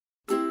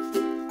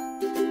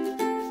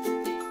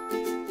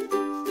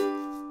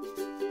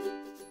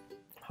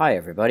Hi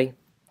everybody.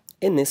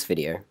 In this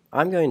video,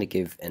 I'm going to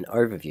give an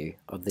overview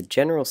of the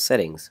general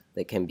settings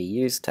that can be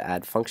used to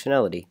add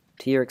functionality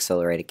to your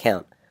aXcelerate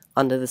account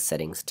under the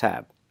Settings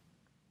tab.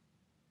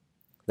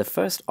 The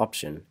first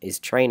option is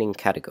Training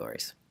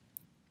Categories.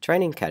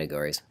 Training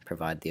categories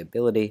provide the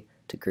ability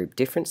to group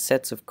different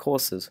sets of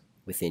courses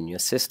within your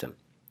system.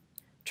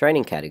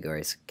 Training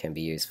categories can be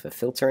used for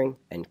filtering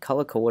and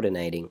color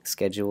coordinating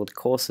scheduled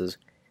courses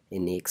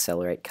in the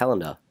aXcelerate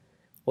calendar,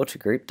 or to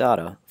group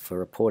data for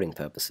reporting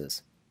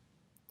purposes.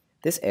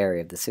 This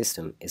area of the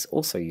system is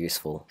also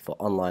useful for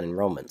online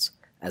enrollments,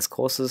 as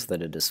courses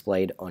that are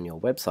displayed on your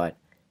website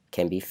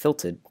can be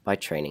filtered by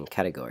training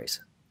categories.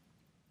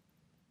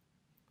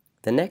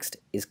 The next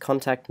is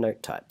Contact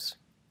Note Types.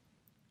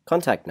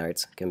 Contact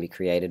notes can be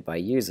created by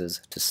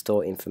users to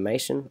store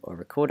information or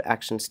record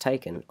actions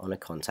taken on a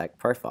contact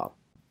profile.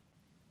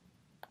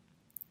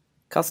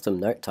 Custom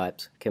note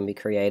types can be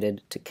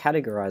created to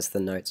categorize the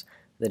notes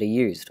that are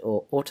used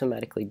or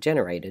automatically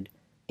generated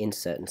in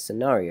certain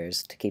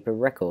scenarios to keep a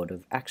record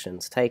of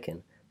actions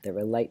taken that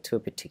relate to a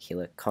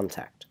particular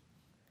contact.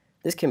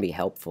 This can be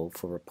helpful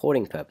for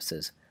reporting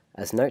purposes,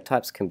 as note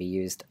types can be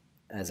used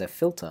as a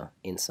filter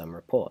in some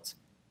reports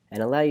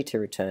and allow you to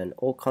return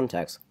all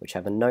contacts which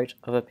have a note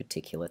of a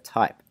particular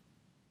type.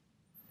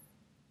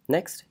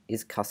 Next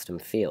is Custom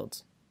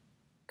Fields.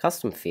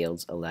 Custom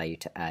fields allow you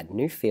to add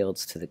new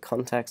fields to the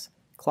contacts,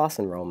 class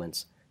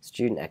enrollments,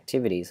 student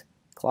activities,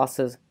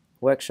 classes,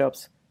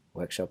 workshops,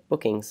 workshop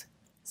bookings,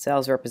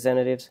 sales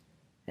representatives,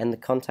 and the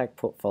contact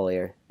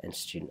portfolio and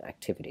student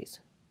activities.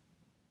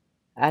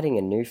 Adding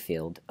a new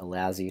field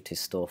allows you to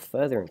store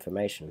further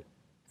information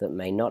that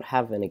may not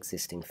have an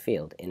existing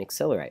field in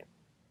aXcelerate.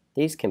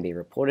 These can be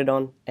reported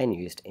on and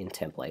used in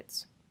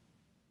templates.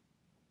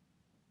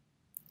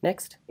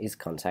 Next is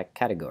Contact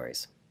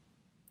Categories.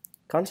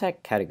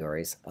 Contact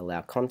categories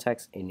allow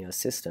contacts in your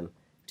system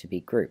to be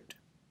grouped.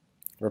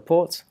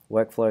 Reports,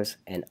 workflows,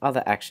 and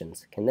other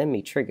actions can then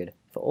be triggered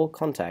for all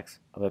contacts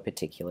of a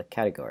particular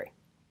category.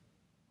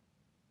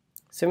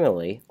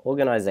 Similarly,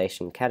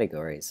 organization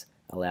categories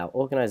allow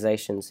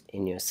organizations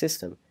in your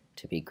system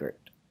to be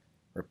grouped.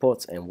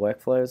 Reports and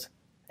workflows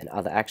and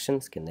other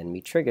actions can then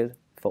be triggered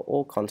for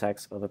all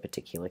contacts of a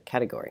particular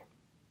category.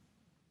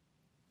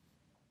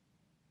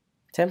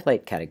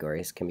 Template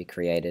categories can be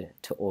created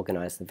to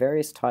organize the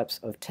various types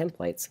of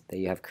templates that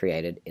you have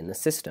created in the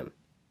system.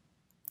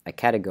 A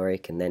category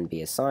can then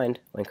be assigned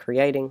when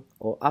creating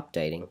or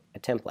updating a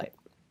template.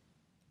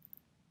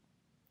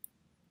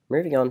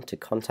 Moving on to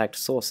Contact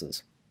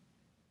Sources.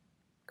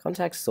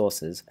 Contact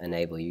sources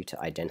enable you to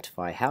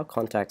identify how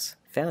contacts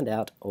found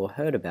out or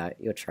heard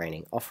about your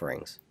training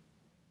offerings.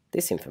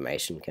 This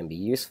information can be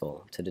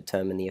useful to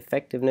determine the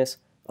effectiveness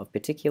of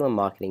particular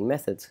marketing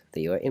methods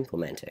that you are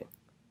implementing.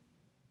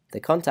 The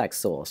contact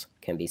source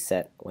can be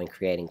set when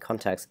creating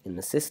contacts in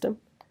the system,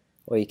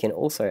 or you can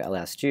also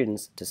allow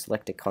students to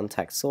select a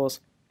contact source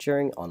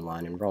during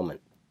online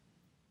enrollment.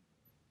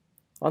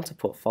 Onto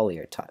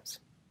Portfolio Types.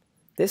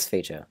 This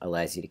feature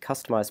allows you to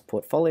customize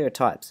portfolio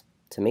types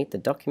to meet the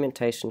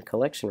documentation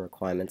collection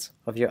requirements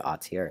of your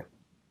RTO.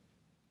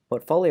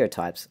 Portfolio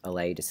types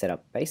allow you to set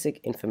up basic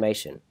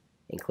information,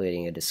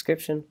 including a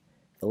description,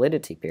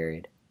 validity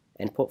period,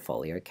 and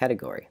portfolio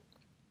category.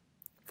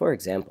 For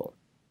example,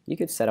 you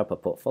could set up a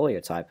portfolio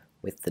type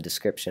with the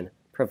description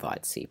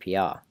Provide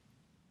CPR,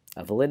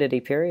 a validity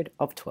period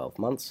of 12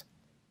 months,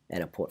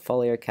 and a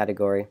portfolio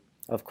category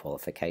of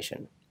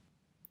qualification.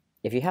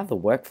 If you have the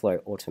Workflow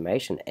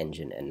Automation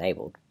engine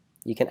enabled,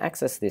 you can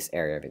access this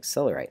area of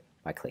aXcelerate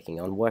by clicking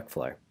on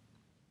Workflow.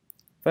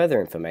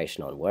 Further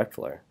information on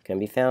Workflow can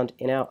be found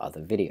in our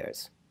other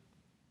videos.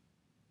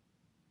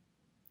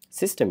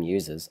 System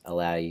users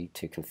allow you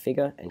to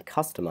configure and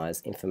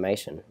customize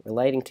information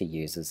relating to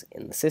users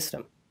in the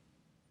system.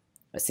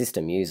 A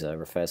system user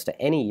refers to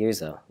any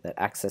user that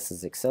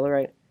accesses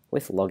aXcelerate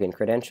with login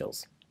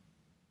credentials.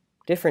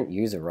 Different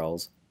user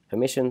roles,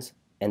 permissions,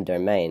 and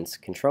domains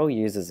control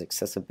users'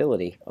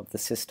 accessibility of the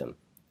system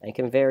and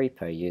can vary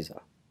per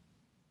user.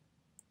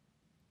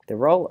 The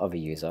role of a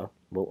user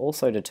will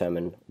also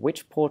determine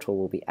which portal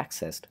will be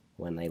accessed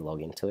when they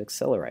log into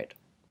aXcelerate.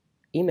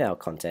 Email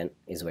content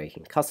is where you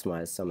can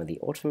customize some of the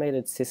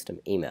automated system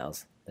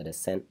emails that are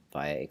sent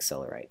via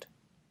aXcelerate.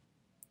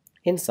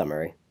 In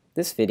summary,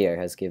 this video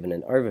has given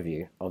an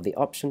overview of the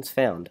options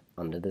found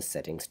under the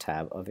Settings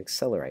tab of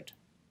aXcelerate.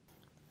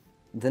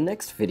 The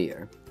next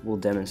video will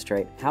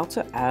demonstrate how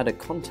to add a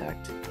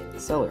contact in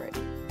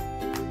aXcelerate.